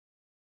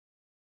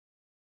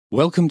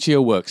Welcome to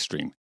your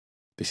Workstream.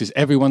 This is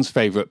everyone's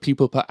favourite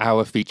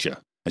PeoplePerHour feature,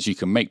 as you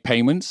can make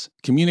payments,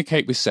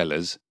 communicate with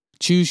sellers,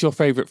 choose your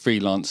favourite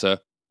freelancer,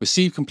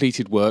 receive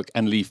completed work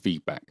and leave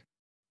feedback.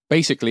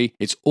 Basically,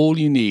 it's all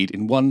you need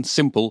in one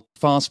simple,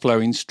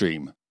 fast-flowing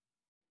stream.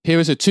 Here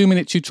is a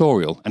 2-minute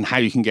tutorial on how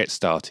you can get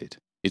started.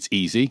 It's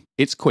easy,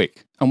 it's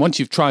quick, and once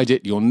you've tried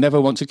it, you'll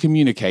never want to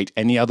communicate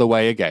any other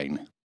way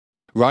again.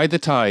 Ride the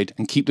tide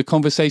and keep the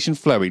conversation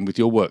flowing with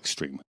your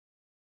Workstream.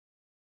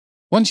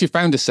 Once you've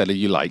found a seller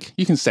you like,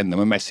 you can send them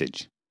a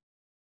message.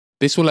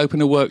 This will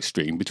open a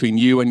workstream between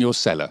you and your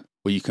seller,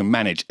 where you can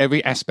manage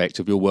every aspect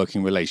of your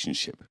working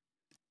relationship.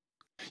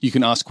 You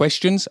can ask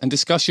questions and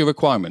discuss your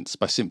requirements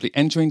by simply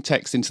entering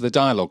text into the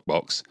dialog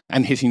box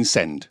and hitting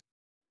send.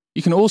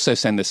 You can also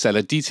send the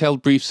seller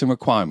detailed briefs and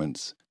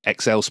requirements,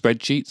 Excel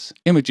spreadsheets,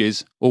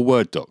 images, or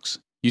Word docs,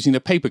 using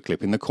the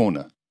paperclip in the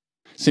corner.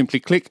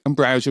 Simply click and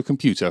browse your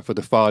computer for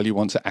the file you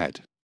want to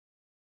add.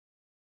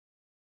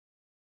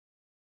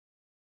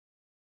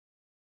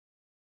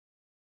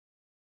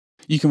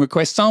 You can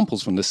request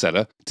samples from the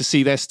seller to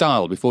see their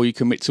style before you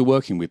commit to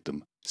working with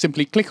them.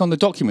 Simply click on the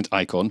document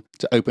icon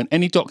to open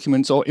any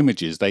documents or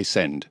images they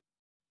send.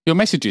 Your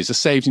messages are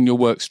saved in your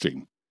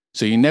workstream,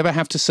 so you never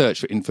have to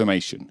search for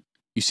information.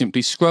 You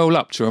simply scroll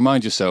up to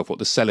remind yourself what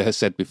the seller has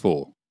said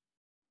before.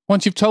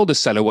 Once you've told the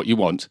seller what you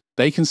want,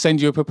 they can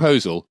send you a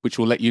proposal which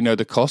will let you know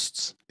the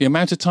costs, the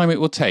amount of time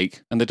it will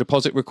take, and the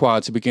deposit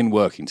required to begin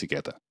working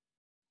together.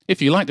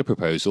 If you like the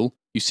proposal,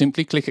 you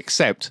simply click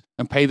Accept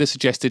and pay the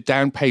suggested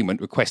down payment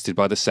requested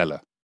by the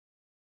seller.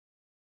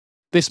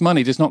 This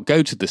money does not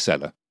go to the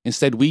seller.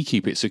 Instead, we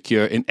keep it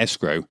secure in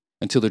escrow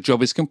until the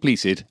job is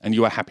completed and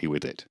you are happy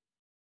with it.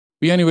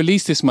 We only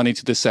release this money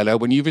to the seller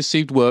when you've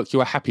received work you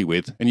are happy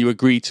with and you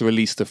agree to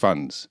release the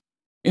funds.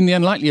 In the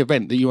unlikely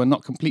event that you are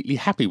not completely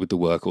happy with the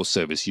work or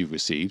service you've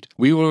received,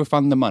 we will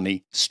refund the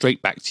money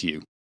straight back to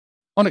you.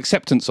 On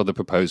acceptance of the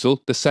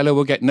proposal, the seller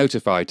will get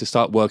notified to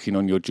start working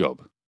on your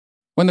job.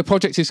 When the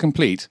project is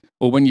complete,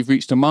 or when you've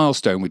reached a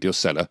milestone with your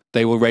seller,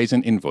 they will raise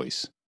an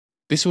invoice.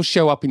 This will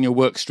show up in your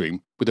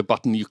workstream with a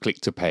button you click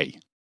to pay.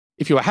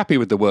 If you are happy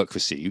with the work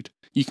received,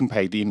 you can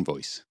pay the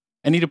invoice.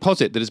 Any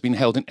deposit that has been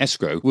held in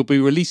escrow will be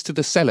released to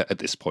the seller at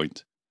this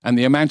point, and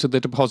the amount of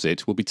the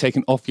deposit will be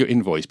taken off your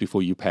invoice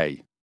before you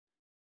pay.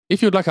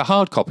 If you'd like a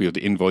hard copy of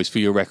the invoice for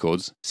your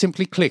records,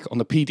 simply click on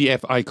the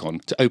PDF icon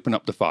to open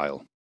up the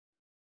file.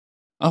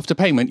 After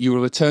payment, you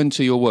will return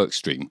to your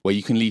workstream, where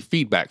you can leave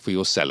feedback for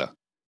your seller.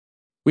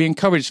 We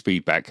encourage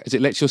feedback as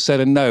it lets your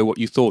seller know what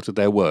you thought of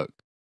their work.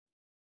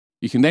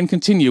 You can then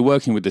continue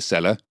working with the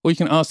seller, or you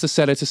can ask the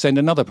seller to send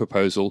another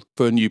proposal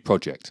for a new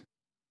project.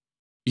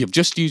 You have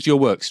just used your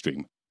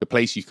Workstream, the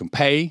place you can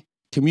pay,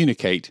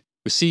 communicate,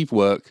 receive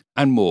work,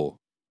 and more,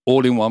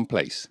 all in one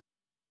place.